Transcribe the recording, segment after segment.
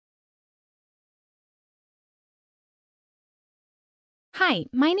Hi,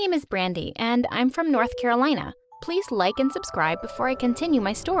 my name is Brandy, and I'm from North Carolina. Please like and subscribe before I continue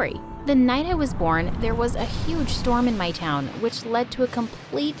my story. The night I was born, there was a huge storm in my town, which led to a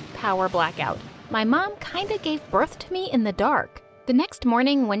complete power blackout. My mom kinda gave birth to me in the dark. The next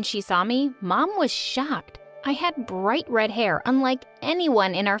morning when she saw me, Mom was shocked. I had bright red hair, unlike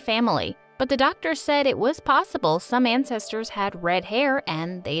anyone in our family. But the doctor said it was possible some ancestors had red hair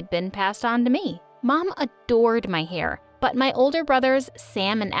and they'd been passed on to me. Mom adored my hair, but my older brothers,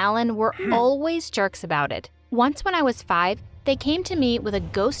 Sam and Alan, were always jerks about it. Once when I was 5, they came to me with a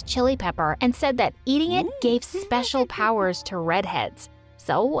ghost chili pepper and said that eating it gave special powers to redheads.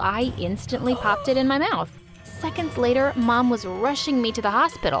 So I instantly popped it in my mouth. Seconds later, Mom was rushing me to the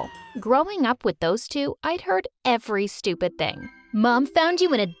hospital. Growing up with those two, I'd heard every stupid thing. Mom found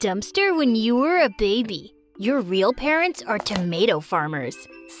you in a dumpster when you were a baby. Your real parents are tomato farmers.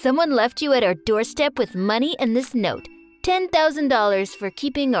 Someone left you at our doorstep with money and this note. $10,000 for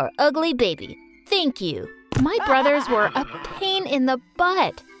keeping our ugly baby. Thank you. My brothers were a pain in the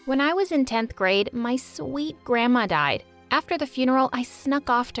butt. When I was in 10th grade, my sweet grandma died. After the funeral, I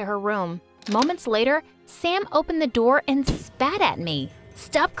snuck off to her room. Moments later, Sam opened the door and spat at me.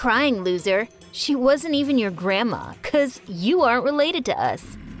 Stop crying, loser. She wasn't even your grandma, 'cause you aren't related to us.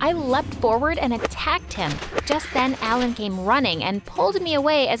 I leapt forward and attacked him. Just then, Alan came running and pulled me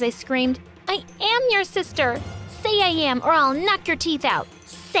away as I screamed, "I am your sister! Say I am, or I'll knock your teeth out!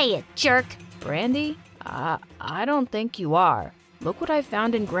 Say it, jerk!" Brandy, I don't think you are. Look what I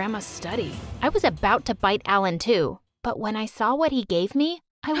found in Grandma's study. I was about to bite Alan too, but when I saw what he gave me,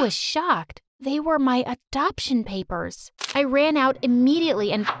 I was shocked. They were my adoption papers. I ran out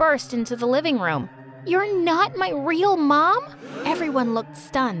immediately and burst into the living room. "You're not my real mom?" Everyone looked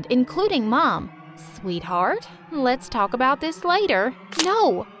stunned, including Mom. "Sweetheart, let's talk about this later."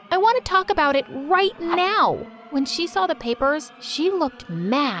 "No, I want to talk about it right now." When she saw the papers, she looked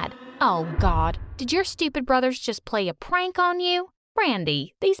mad. "Oh God, did your stupid brothers just play a prank on you?"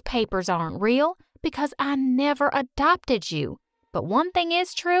 "Brandy, these papers aren't real because I never adopted you. But one thing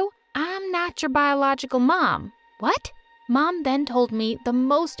is true, I'm not your biological mom." "What?" Mom then told me the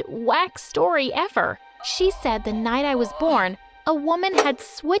most whack story ever. She said the night I was born, a woman had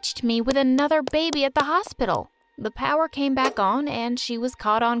switched me with another baby at the hospital. The power came back on and she was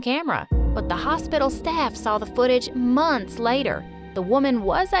caught on camera. But the hospital staff saw the footage months later. The woman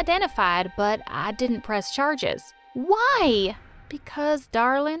was identified, but I didn't press charges. Why? Because,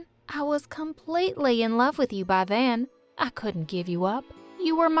 darling, I was completely in love with you by then. I couldn't give you up.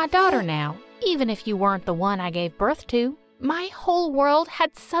 You were my daughter now, even if you weren't the one I gave birth to. My whole world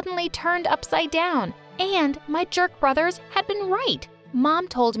had suddenly turned upside down, and my jerk brothers had been right. Mom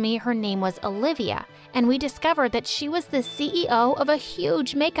told me her name was Olivia, and we discovered that she was the CEO of a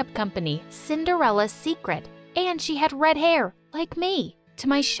huge makeup company, Cinderella's Secret, and she had red hair, like me. To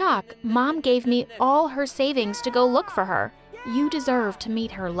my shock, Mom gave me all her savings to go look for her. "You deserve to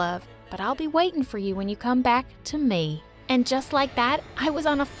meet her, love, but I'll be waiting for you when you come back to me." And just like that, I was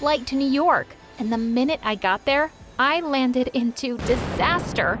on a flight to New York, and the minute I got there, I landed into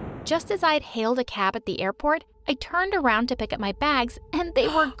disaster. Just as I'd hailed a cab at the airport, I turned around to pick up my bags, and they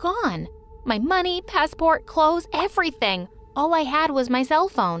were gone. My money, passport, clothes, everything. All I had was my cell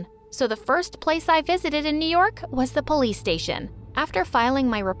phone. So the first place I visited in New York was the police station. After filing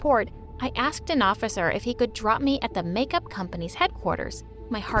my report, I asked an officer if he could drop me at the makeup company's headquarters.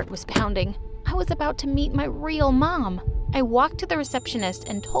 My heart was pounding. I was about to meet my real mom. I walked to the receptionist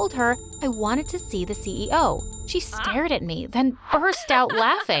and told her I wanted to see the CEO. She stared at me, then burst out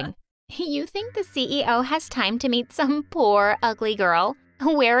laughing. "You think the CEO has time to meet some poor, ugly girl?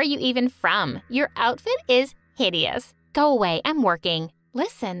 Where are you even from? Your outfit is hideous. Go away, I'm working."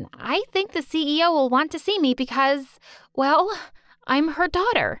 "Listen, I think the CEO will want to see me because, well, I'm her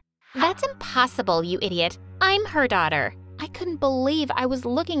daughter." "That's impossible, you idiot. I'm her daughter." I couldn't believe I was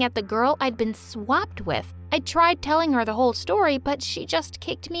looking at the girl I'd been swapped with. I tried telling her the whole story, but she just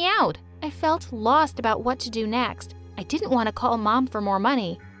kicked me out. I felt lost about what to do next. I didn't want to call Mom for more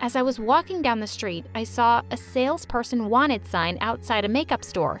money. As I was walking down the street, I saw a salesperson wanted sign outside a makeup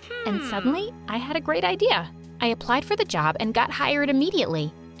store, and suddenly I had a great idea. I applied for the job and got hired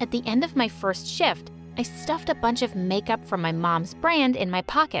immediately. At the end of my first shift, I stuffed a bunch of makeup from my mom's brand in my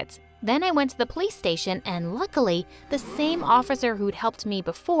pockets. Then I went to the police station, and luckily, the same officer who'd helped me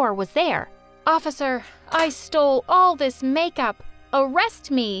before was there. "Officer, I stole all this makeup. Arrest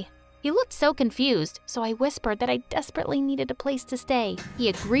me!" He looked so confused, so I whispered that I desperately needed a place to stay. He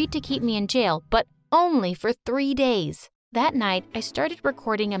agreed to keep me in jail, but only for 3 days. That night, I started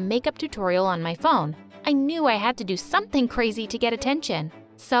recording a makeup tutorial on my phone. I knew I had to do something crazy to get attention.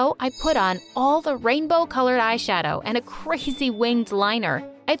 So I put on all the rainbow-colored eyeshadow and a crazy winged liner.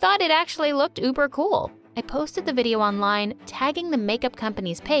 I thought it actually looked uber cool. I posted the video online, tagging the makeup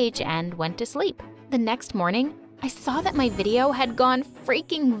company's page, and went to sleep. The next morning, I saw that my video had gone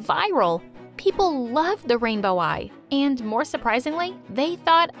freaking viral. People loved the rainbow eye, and more surprisingly, they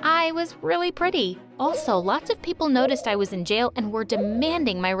thought I was really pretty. Also, lots of people noticed I was in jail and were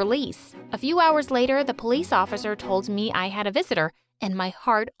demanding my release. A few hours later, the police officer told me I had a visitor, and my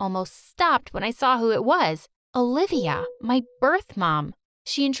heart almost stopped when I saw who it was. Olivia, my birth mom.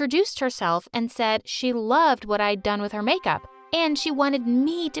 She introduced herself and said she loved what I'd done with her makeup, and she wanted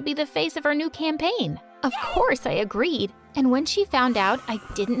me to be the face of her new campaign. Of course, I agreed. And when she found out I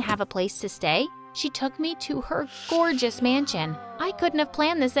didn't have a place to stay, she took me to her gorgeous mansion. I couldn't have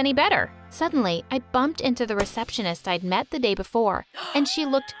planned this any better. Suddenly, I bumped into the receptionist I'd met the day before, and she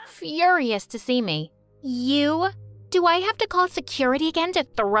looked furious to see me. You? Do I have to call security again to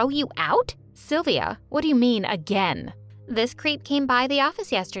throw you out? Sylvia, what do you mean, again? This creep came by the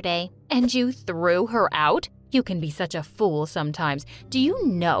office yesterday. And you threw her out? You can be such a fool sometimes. Do you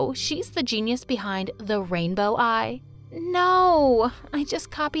know she's the genius behind the rainbow eye? No, I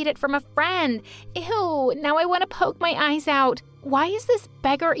just copied it from a friend. Ew, now I want to poke my eyes out. Why is this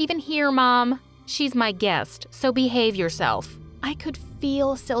beggar even here, Mom? She's my guest, so behave yourself. I could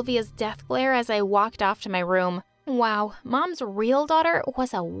feel Sylvia's death glare as I walked off to my room. Wow, Mom's real daughter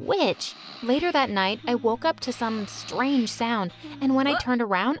was a witch. Later that night, I woke up to some strange sound, and when I turned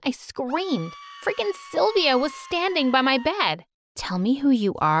around, I screamed. Freaking Sylvia was standing by my bed. Tell me who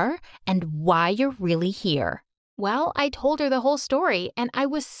you are and why you're really here. Well, I told her the whole story, and I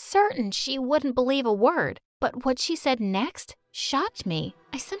was certain she wouldn't believe a word. But what she said next shocked me.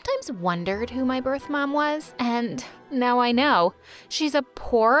 I sometimes wondered who my birth mom was, and now I know. She's a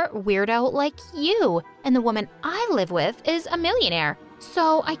poor weirdo like you, and the woman I live with is a millionaire.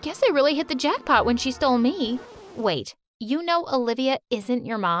 So I guess I really hit the jackpot when she stole me. Wait, you know Olivia isn't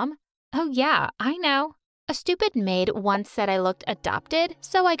your mom? Oh yeah, I know. A stupid maid once said I looked adopted,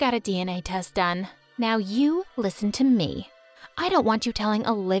 so I got a DNA test done. Now you listen to me. I don't want you telling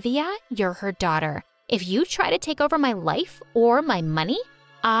Olivia you're her daughter. If you try to take over my life or my money,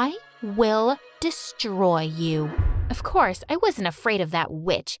 I will destroy you. Of course, I wasn't afraid of that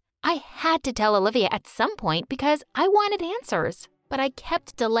witch. I had to tell Olivia at some point because I wanted answers. But I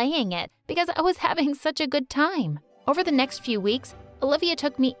kept delaying it because I was having such a good time. Over the next few weeks, Olivia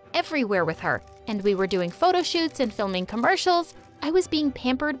took me everywhere with her, and we were doing photo shoots and filming commercials. I was being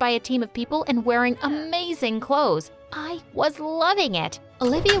pampered by a team of people and wearing amazing clothes. I was loving it.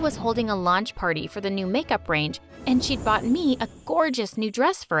 Olivia was holding a launch party for the new makeup range, and she'd bought me a gorgeous new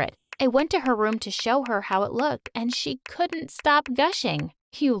dress for it. I went to her room to show her how it looked, and she couldn't stop gushing.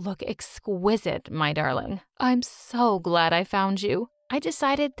 You look exquisite, my darling. I'm so glad I found you. I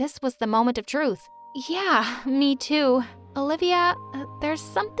decided this was the moment of truth. Yeah, me too. Olivia, there's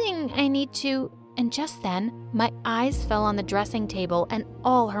something I need to... And just then, my eyes fell on the dressing table and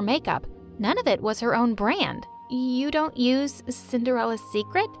all her makeup. None of it was her own brand. You don't use Cinderella's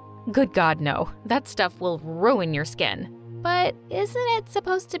Secret? Good God, no. That stuff will ruin your skin. But isn't it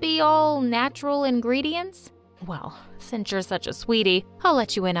supposed to be all natural ingredients? Well, since you're such a sweetie, I'll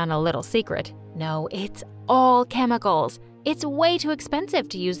let you in on a little secret. No, it's all chemicals. It's way too expensive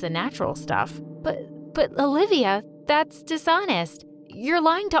to use the natural stuff. But Olivia, that's dishonest. You're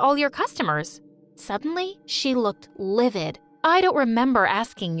lying to all your customers. Suddenly, she looked livid. I don't remember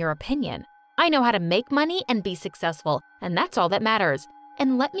asking your opinion. I know how to make money and be successful, and that's all that matters.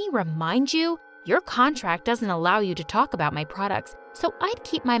 And let me remind you, your contract doesn't allow you to talk about my products, so I'd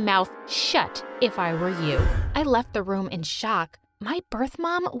keep my mouth shut if I were you. I left the room in shock. My birth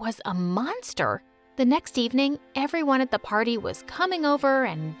mom was a monster. The next evening, everyone at the party was coming over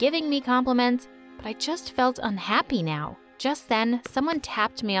and giving me compliments, but I just felt unhappy now. Just then, someone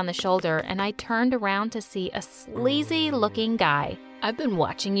tapped me on the shoulder and I turned around to see a sleazy-looking guy. I've been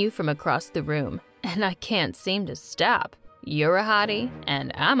watching you from across the room, and I can't seem to stop. You're a hottie,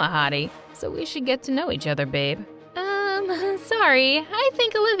 and I'm a hottie, so we should get to know each other, babe. Sorry, I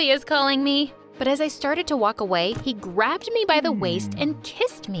think Olivia's calling me. But as I started to walk away, he grabbed me by the waist and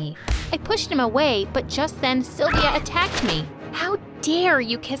kissed me. I pushed him away, but just then Sylvia attacked me. How dare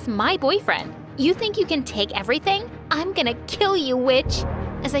you kiss my boyfriend? You think you can take everything? I'm gonna kill you, witch!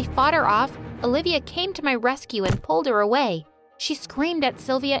 As I fought her off, Olivia came to my rescue and pulled her away. She screamed at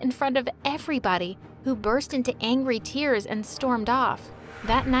Sylvia in front of everybody, who burst into angry tears and stormed off.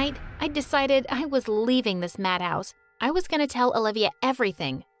 That night, I decided I was leaving this madhouse. I was gonna tell Olivia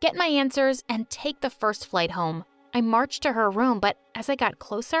everything, get my answers, and take the first flight home. I marched to her room, but as I got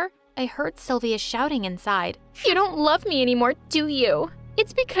closer, I heard Sylvia shouting inside. You don't love me anymore, do you?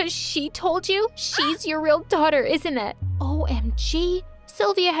 It's because she told you she's your real daughter, isn't it? OMG,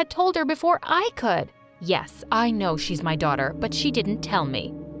 Sylvia had told her before I could. Yes, I know she's my daughter, but she didn't tell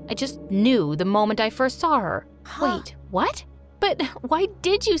me. I just knew the moment I first saw her. Wait, what? But why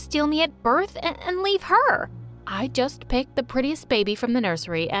did you steal me at birth and leave her? I just picked the prettiest baby from the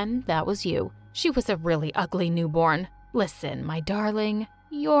nursery, and that was you. She was a really ugly newborn. Listen, my darling,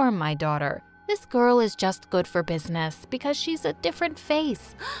 you're my daughter. This girl is just good for business because she's a different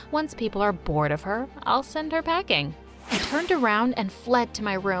face. Once people are bored of her, I'll send her packing. I turned around and fled to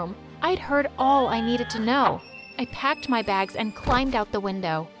my room. I'd heard all I needed to know. I packed my bags and climbed out the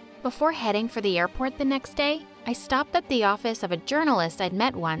window. Before heading for the airport the next day, I stopped at the office of a journalist I'd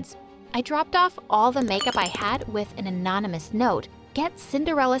met once. I dropped off all the makeup I had with an anonymous note. Get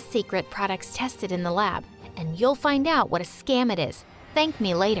Cinderella's Secret products tested in the lab, and you'll find out what a scam it is. Thank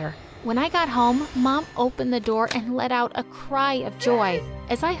me later. When I got home, Mom opened the door and let out a cry of joy.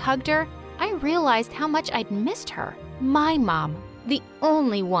 As I hugged her, I realized how much I'd missed her. My mom, the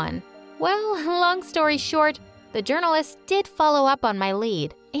only one. Well, long story short, the journalist did follow up on my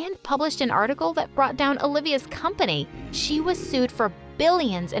lead and published an article that brought down Olivia's company. She was sued for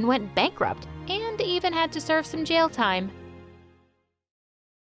billions and went bankrupt, and even had to serve some jail time.